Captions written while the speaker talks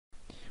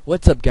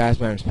What's up, guys?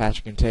 My name is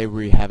Patrick, and today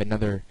we have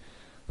another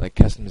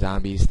custom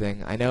zombies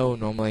thing. I know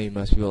normally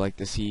most people like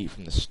to see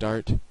from the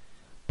start,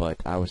 but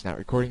I was not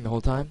recording the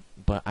whole time.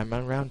 But I'm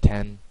on round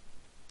 10.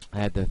 I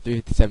had the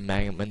 357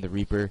 Magnum and the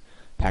Reaper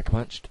pack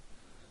punched,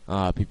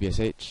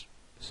 PPSH.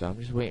 So I'm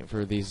just waiting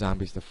for these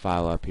zombies to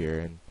file up here,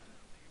 and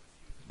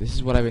this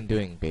is what I've been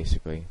doing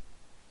basically.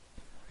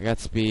 I got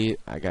speed,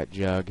 I got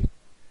jug,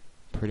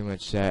 pretty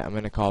much set. I'm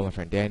gonna call my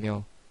friend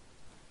Daniel.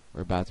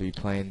 We're about to be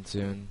playing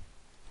soon.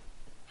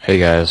 Hey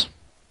guys.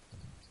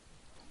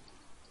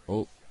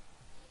 Oh.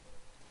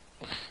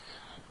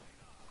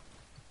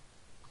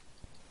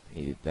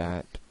 Needed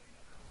that.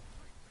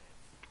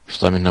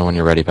 Just let me know when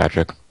you're ready,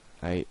 Patrick.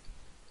 It'll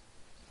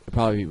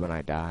probably be when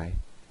I die.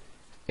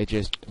 It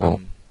just,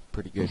 Oh.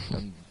 pretty good.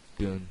 I'm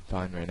doing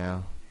fine right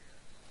now.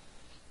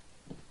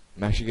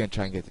 I'm actually gonna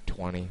try and get to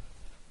 20. If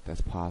that's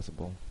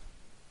possible.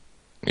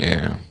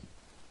 Yeah.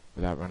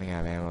 Without running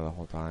out of ammo the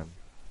whole time.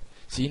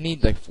 So you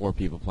need like 4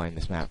 people playing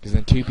this map, because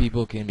then 2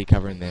 people can be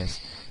covering this,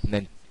 and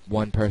then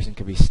 1 person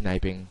could be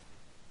sniping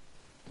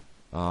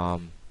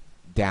down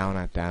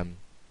at them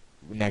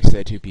next to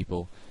the 2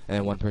 people, and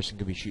then 1 person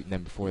could be shooting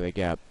them before they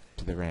get up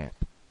to the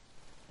ramp.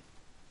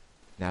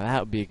 Now that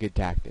would be a good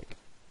tactic.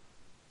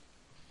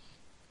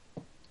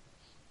 I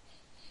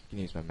can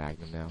use my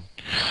Magnum now.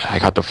 I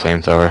got the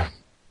flamethrower.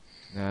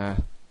 Nah,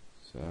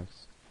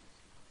 sucks.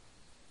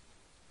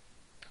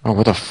 Oh,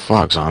 what the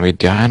fuck, zombie?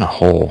 Die in a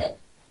hole.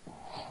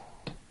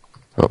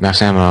 Oh,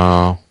 max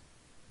ammo.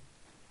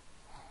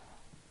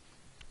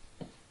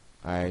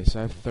 Alright, so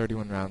I have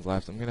 31 rounds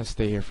left. I'm gonna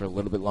stay here for a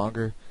little bit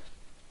longer,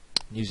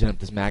 using up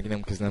this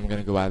Magnum, because then I'm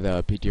gonna go out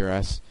the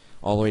PTRS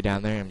all the way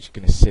down there, and I'm just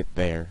gonna sit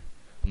there.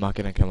 I'm not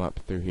gonna come up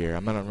through here.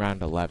 I'm on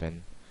round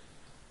 11.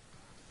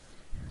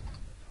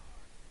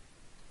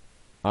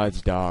 Oh,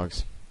 it's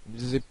dogs.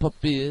 Is it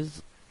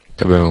puppies?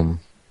 Kaboom.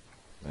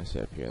 I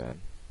sit up here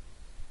then.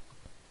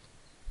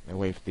 I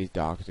wait for these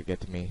dogs to get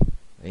to me.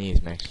 I need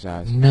some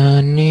exercise.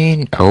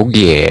 Nani? Oh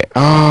yeah.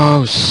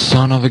 Oh,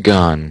 son of a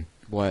gun.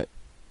 What?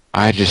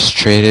 I just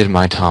traded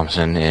my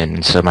Thompson in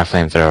instead of my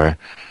flamethrower.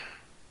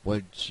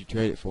 What did you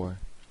trade it for?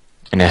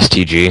 An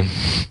STG.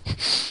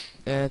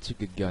 Eh, it's a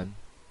good gun.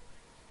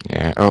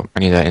 Yeah. Oh, I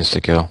need that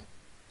insta kill.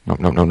 Nope,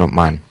 nope, nope, nope,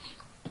 mine.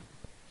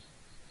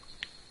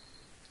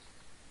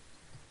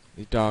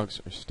 These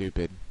dogs are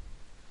stupid.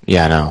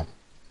 Yeah, I know.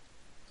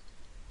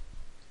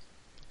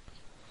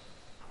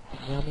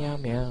 Meow meow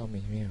meow meow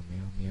meow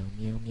meow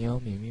meow meow meow meow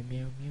meow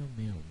meow meow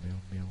meow meow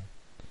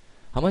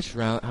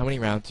meow. How many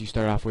rounds do you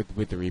start off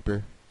with the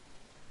Reaper?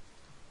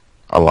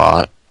 A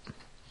lot.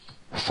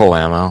 Full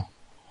ammo.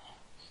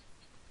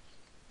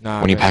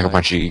 Nah, When you but pack a like,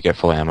 punch, you get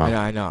full ammo.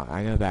 I know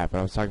that, but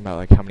I was talking about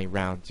like how many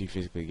rounds you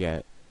physically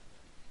get.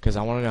 Because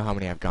I want to know how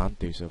many I've gone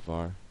through so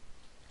far.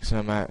 So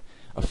I'm at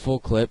a full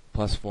clip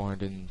plus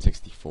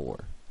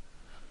 464.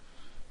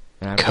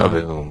 And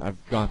Kaboom.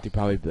 I've gone through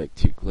probably like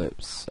 2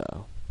 clips,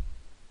 so.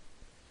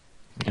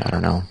 I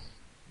don't know.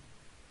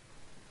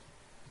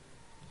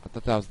 I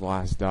thought that was the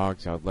last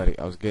dog, so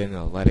I was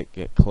gonna let it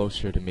get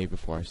closer to me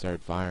before I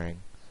started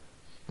firing.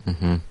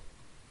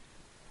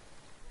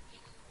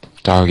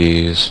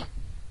 Doggies.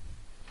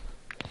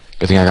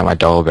 Good thing I got my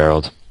double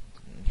barreled.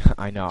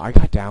 I know, I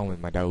got down with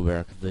my double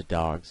barrel because of the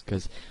dogs,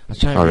 because I was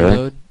trying to really?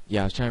 reload.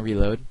 Yeah, I was trying to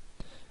reload.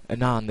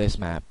 Not on this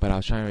map, but I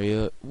was trying to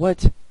reload.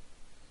 What?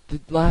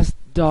 The last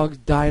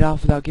dog died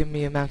off without giving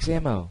me a max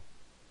ammo.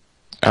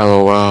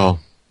 LOL.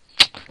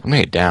 I'm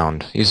gonna get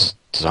downed. He's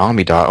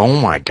zombie dog. Oh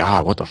my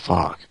god, what the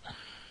fuck?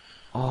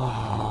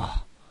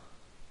 Oh,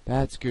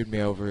 that screwed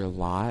me over a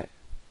lot.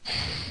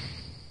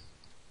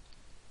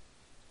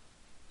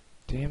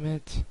 Damn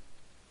it.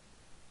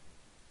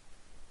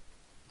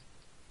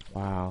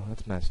 Wow,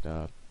 that's messed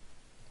up.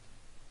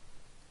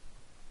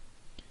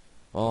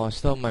 Oh, I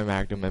still have my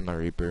Magnum and my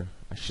Reaper.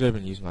 I should have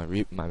been using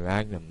my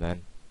Magnum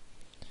then.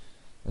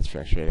 That's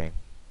frustrating.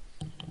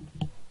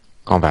 Come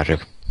on,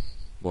 Patrick.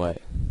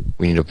 What?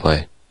 We need to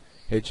play.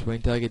 Hey, just wait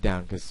until I get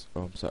down, cause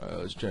I'm sorry, I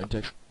was trying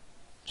to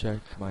check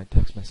my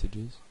text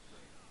messages.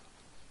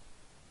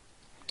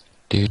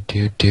 Do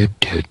do do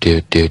do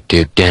do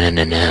do do na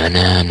na na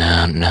na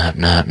na na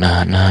na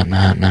na na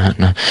na na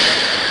na.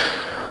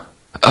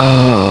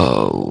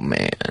 Oh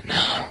man.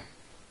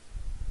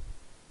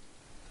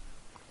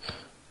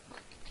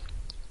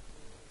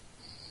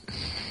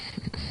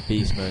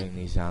 Beast moding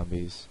these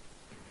zombies.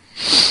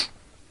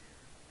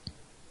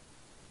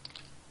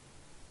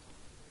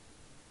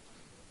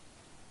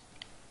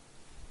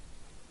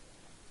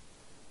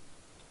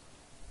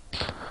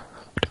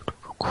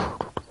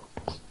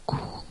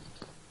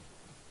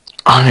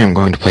 I am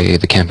going to play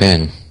the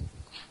campaign.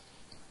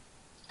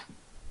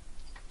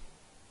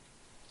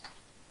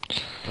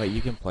 Wait,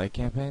 you can play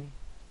campaign?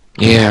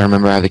 Yeah, I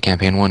remember I have the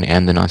campaign one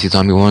and the Nazi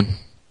zombie one.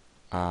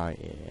 Yeah.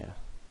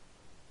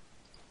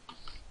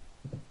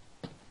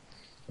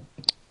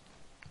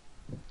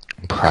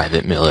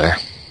 Private Miller.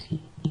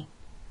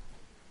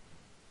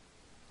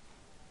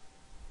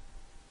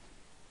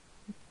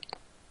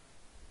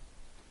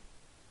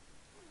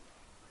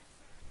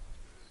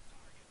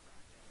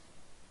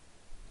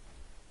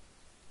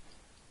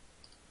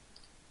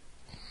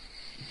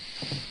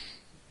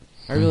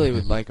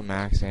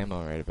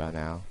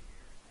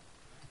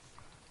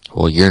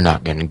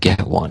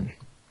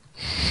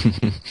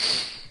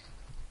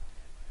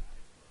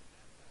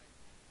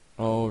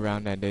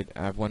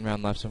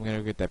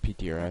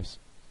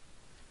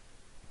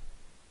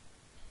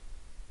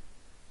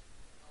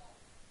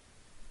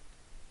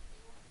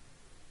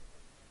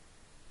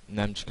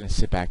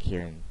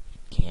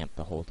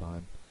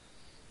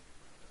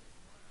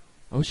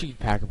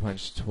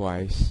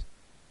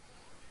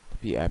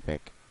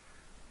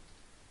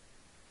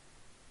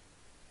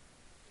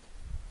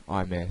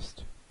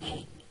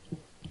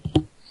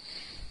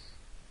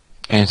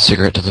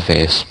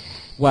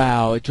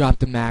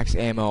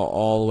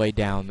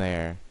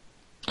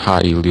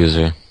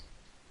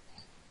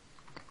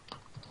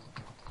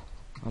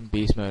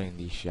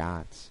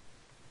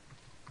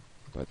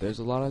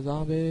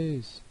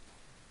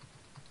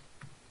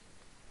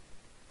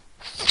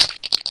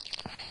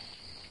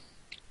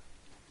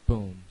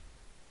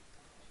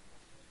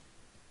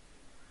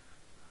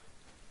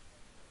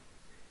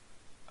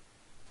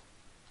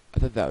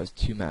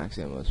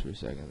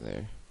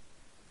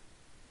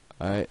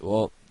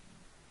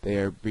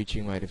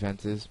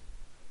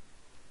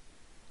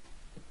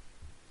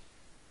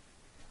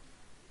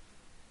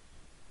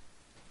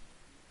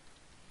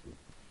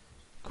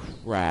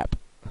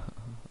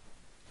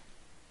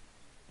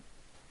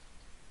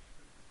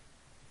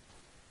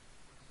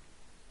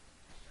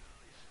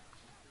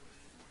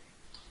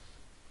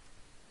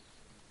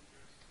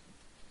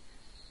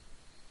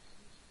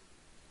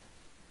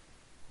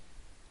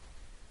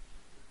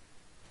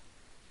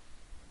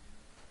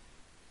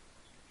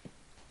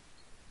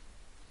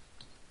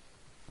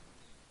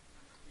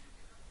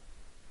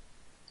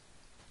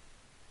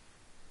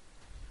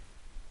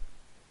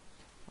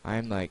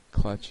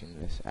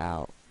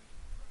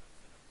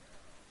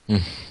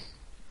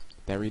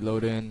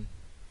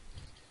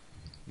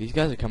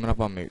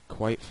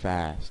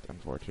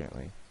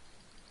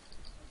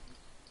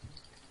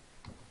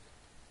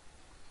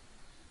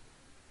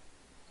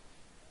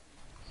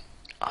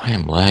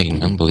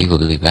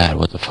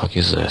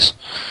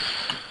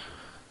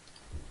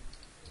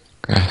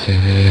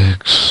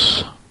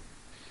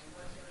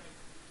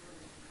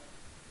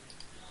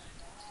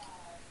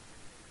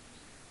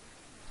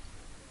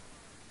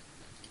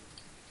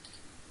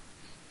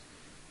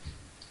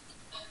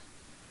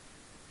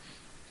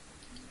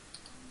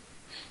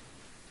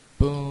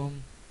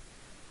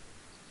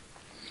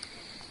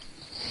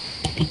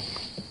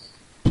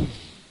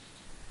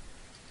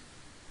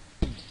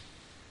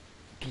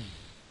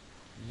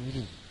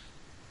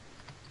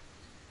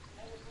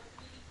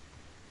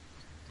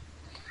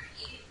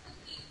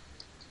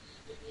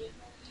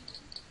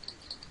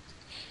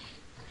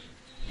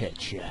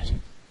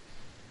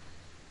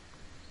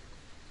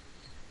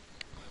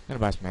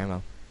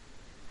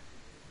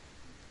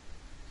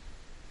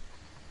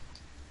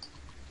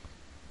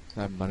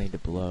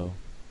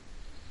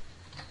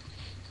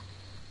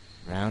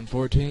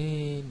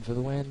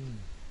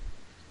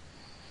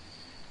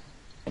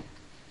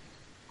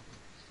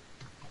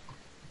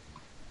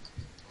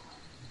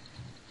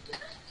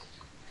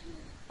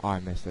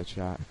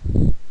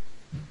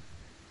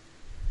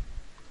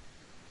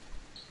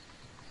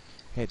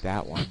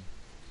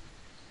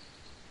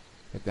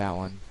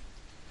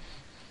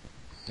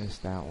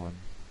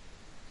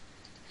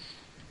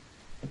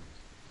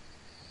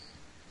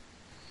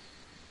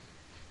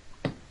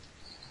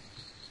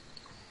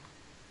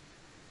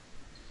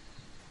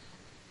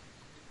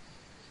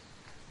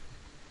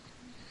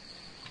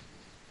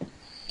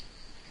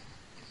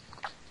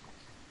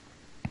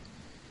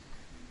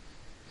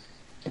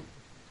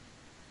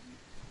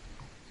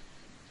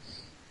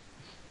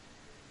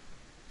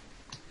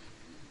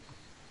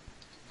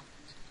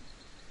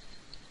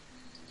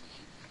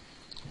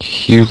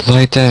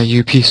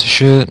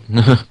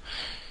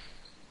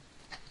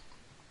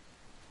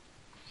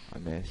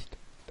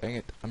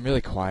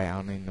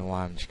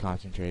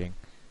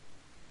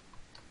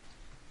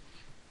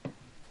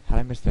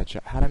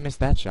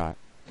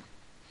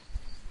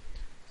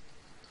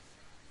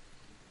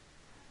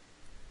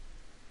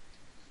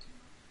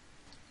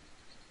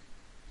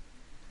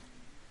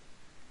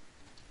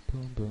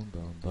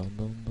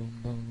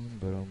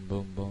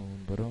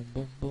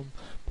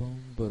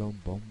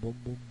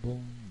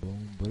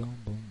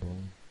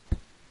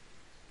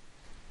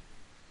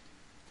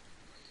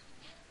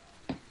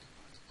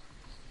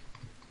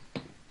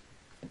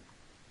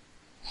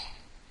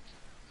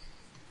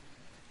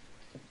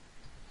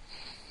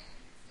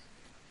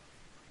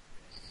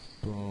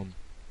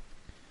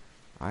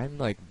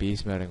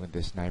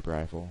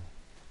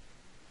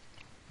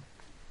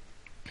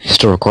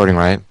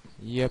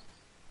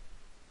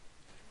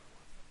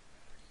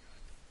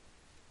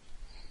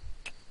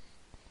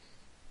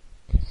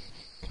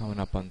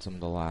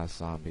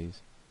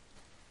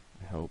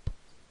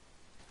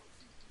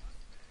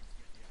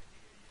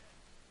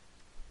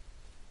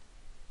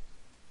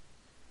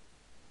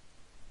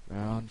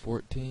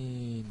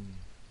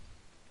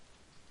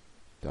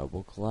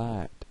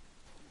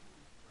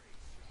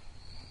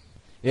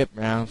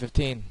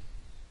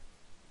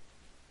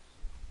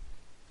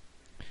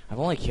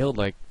 only killed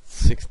like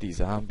 60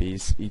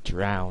 zombies each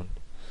round.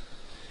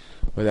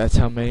 But that's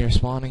how many are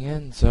spawning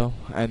in, so...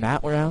 And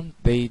that round,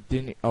 they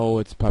didn't... Oh,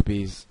 it's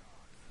puppies.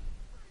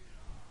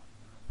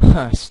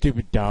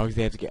 Stupid dogs,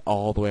 they have to get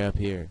all the way up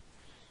here.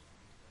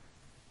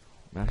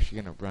 I'm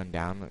actually gonna run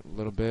down a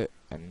little bit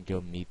and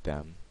go meet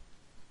them.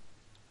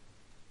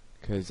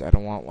 Because I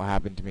don't want what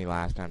happened to me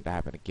last time to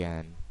happen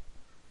again.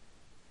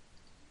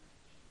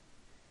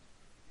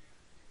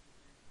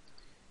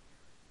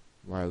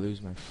 Where I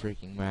lose my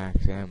freaking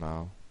max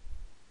ammo.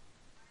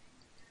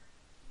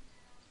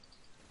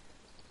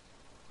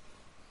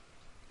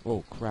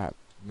 Oh crap,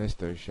 missed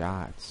those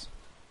shots.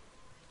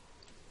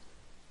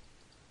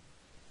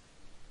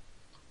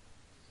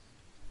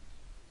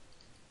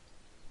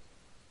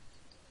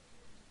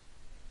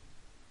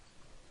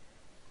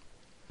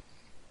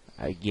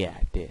 I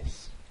got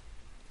this.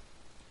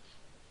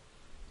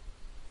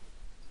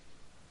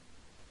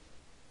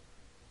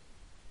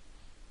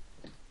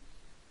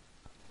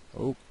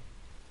 Oh.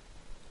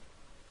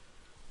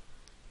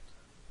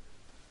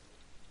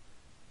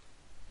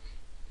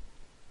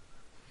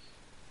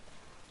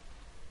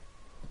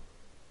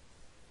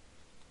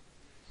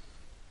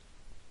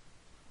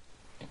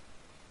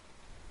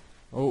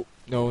 Oh,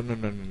 no, no,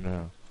 no, no,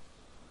 no.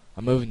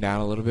 I'm moving down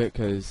a little bit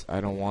because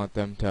I don't want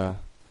them to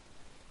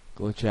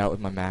glitch out with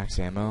my max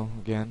ammo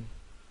again.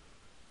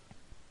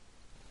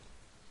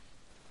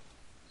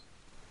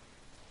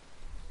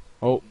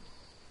 Oh.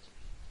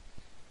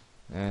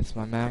 That's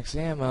my max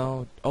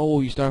ammo. Oh,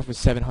 you start off with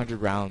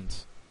 700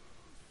 rounds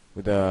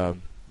with a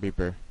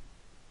Reaper.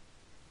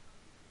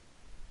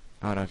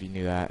 I don't know if you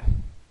knew that.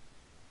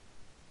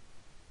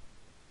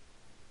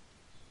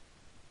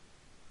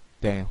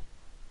 Damn.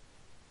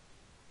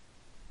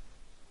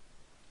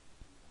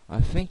 I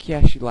think he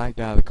actually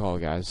lagged out of the call,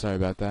 guys. Sorry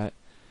about that.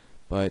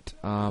 But,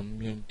 I'm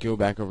going to go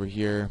back over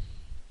here.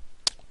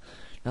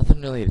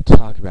 Nothing really to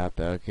talk about,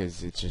 though,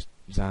 because it's just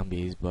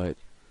zombies, but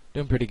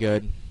doing pretty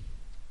good.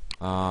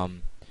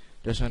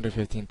 Just under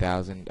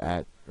 15,000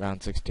 at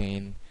round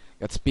 16.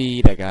 Got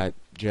speed, I got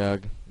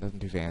jug, nothing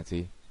too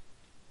fancy.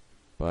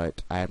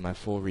 But I have my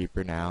full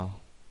Reaper now.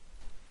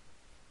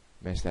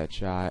 Missed that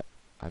shot.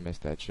 I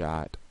missed that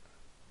shot.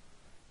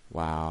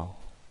 Wow.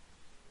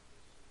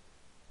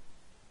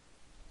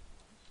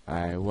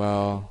 Alright,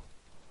 well...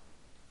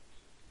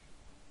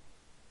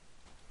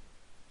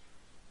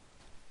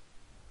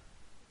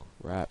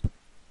 Crap.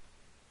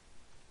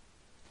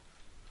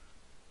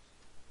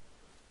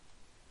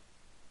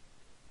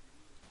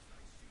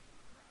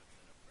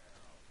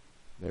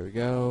 There we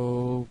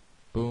go.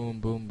 Boom,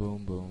 boom,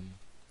 boom, boom.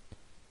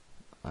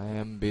 I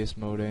am beast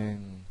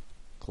moding.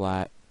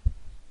 Clat.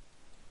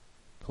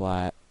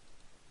 Clat.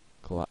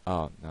 Clat.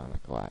 Oh, no,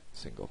 not clat.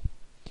 Single.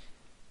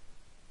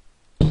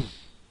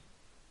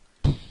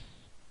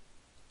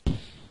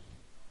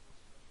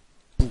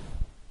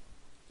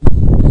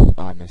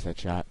 Oh, I missed that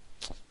shot.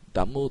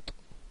 Damut.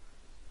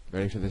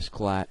 Ready for this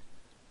clat.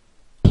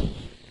 Oh,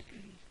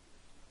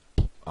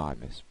 I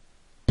missed.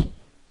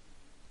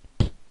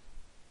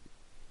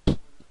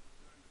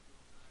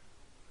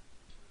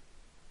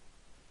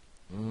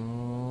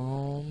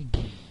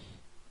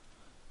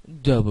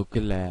 Double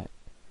clat.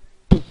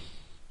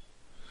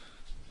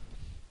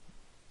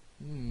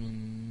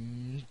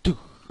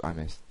 I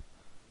missed.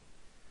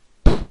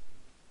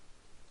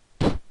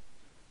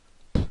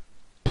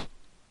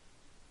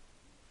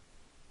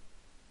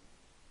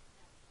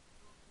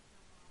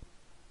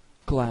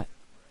 Clat.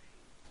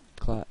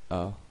 Clat.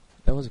 Oh,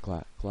 that was a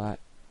clat. Clat.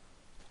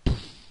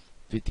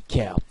 50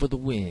 cal for the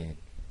win.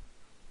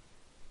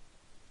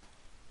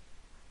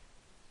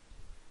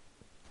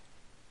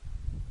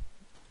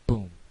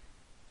 Boom.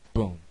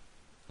 Boom.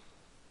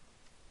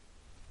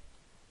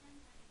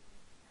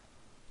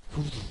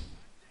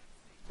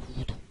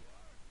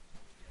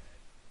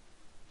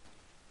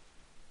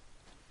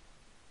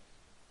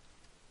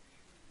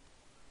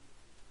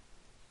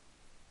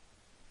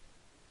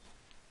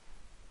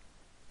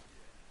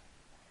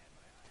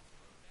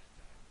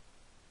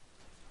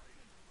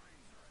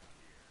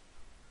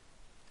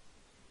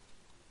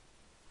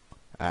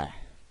 Ah.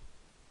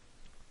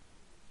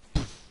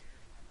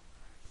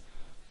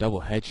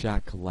 Double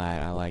headshot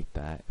collat. I like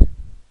that.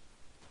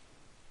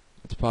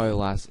 It's probably the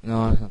last.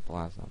 No, it's not the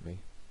last zombie.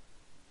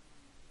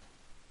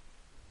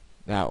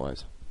 That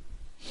was.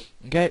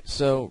 Okay,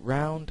 so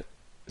round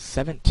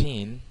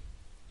 17.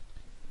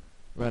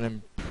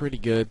 Running pretty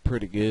good,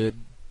 pretty good.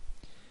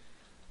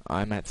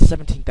 I'm at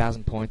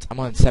 17,000 points. I'm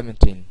on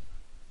 17.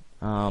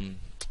 Got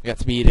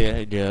speed,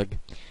 jug,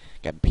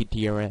 got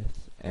PTRS,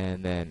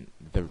 and then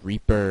the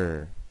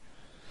Reaper.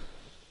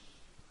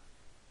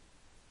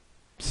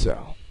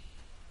 So,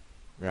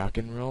 rock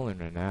and rolling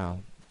right now.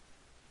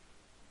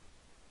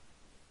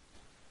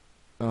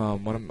 How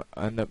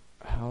am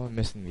I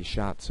missing these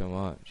shots so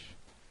much?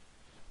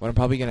 What I'm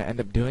probably gonna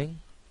end up doing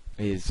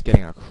is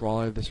getting a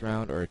crawler this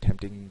round, or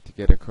attempting to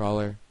get a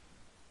crawler,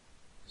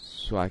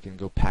 so I can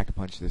go pack a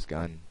punch this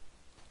gun.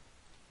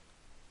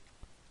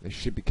 They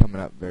should be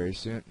coming up very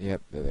soon.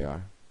 Yep, there they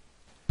are.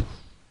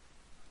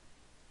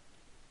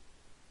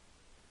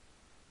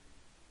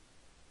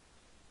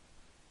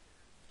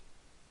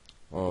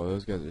 Oh,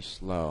 those guys are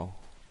slow.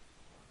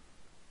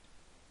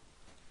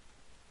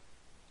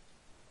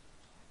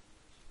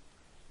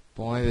 If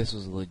only this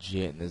was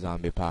legit in the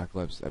zombie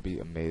apocalypse, that'd be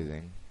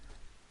amazing.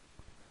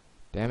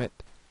 Damn it.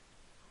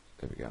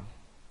 There we go.